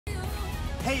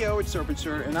Hey yo, it's Serpent,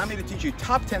 sir, and I'm here to teach you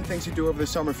top 10 things to do over the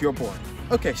summer if you're bored.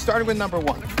 Okay, starting with number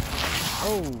 1.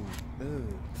 Oh,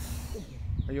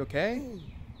 are you okay?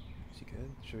 Is he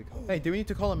good? Should we call? Hey, do we need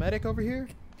to call a medic over here?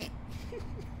 Is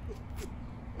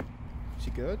he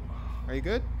good? Are you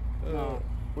good? No.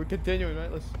 We're continuing,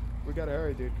 right? We gotta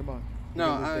hurry, dude. Come on.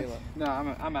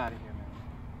 I'm out of here, man.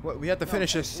 What? We have to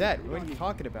finish this set. What are you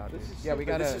talking about? Yeah,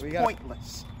 This is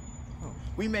pointless. Oh.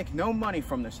 We make no money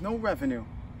from this, no revenue,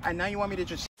 and now you want me to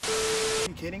just... Are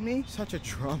you kidding me? Such a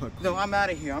drama queen. No, I'm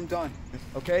out of here. I'm done.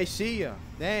 Okay, see ya.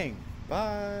 Dang.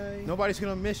 Bye. Nobody's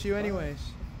gonna miss you anyways.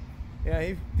 Yeah,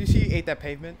 did you see he ate that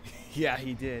pavement? Yeah,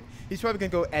 he did. He's probably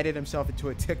gonna go edit himself into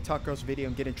a TikTok girl's video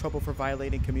and get in trouble for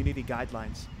violating community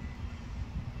guidelines.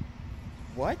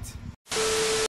 What?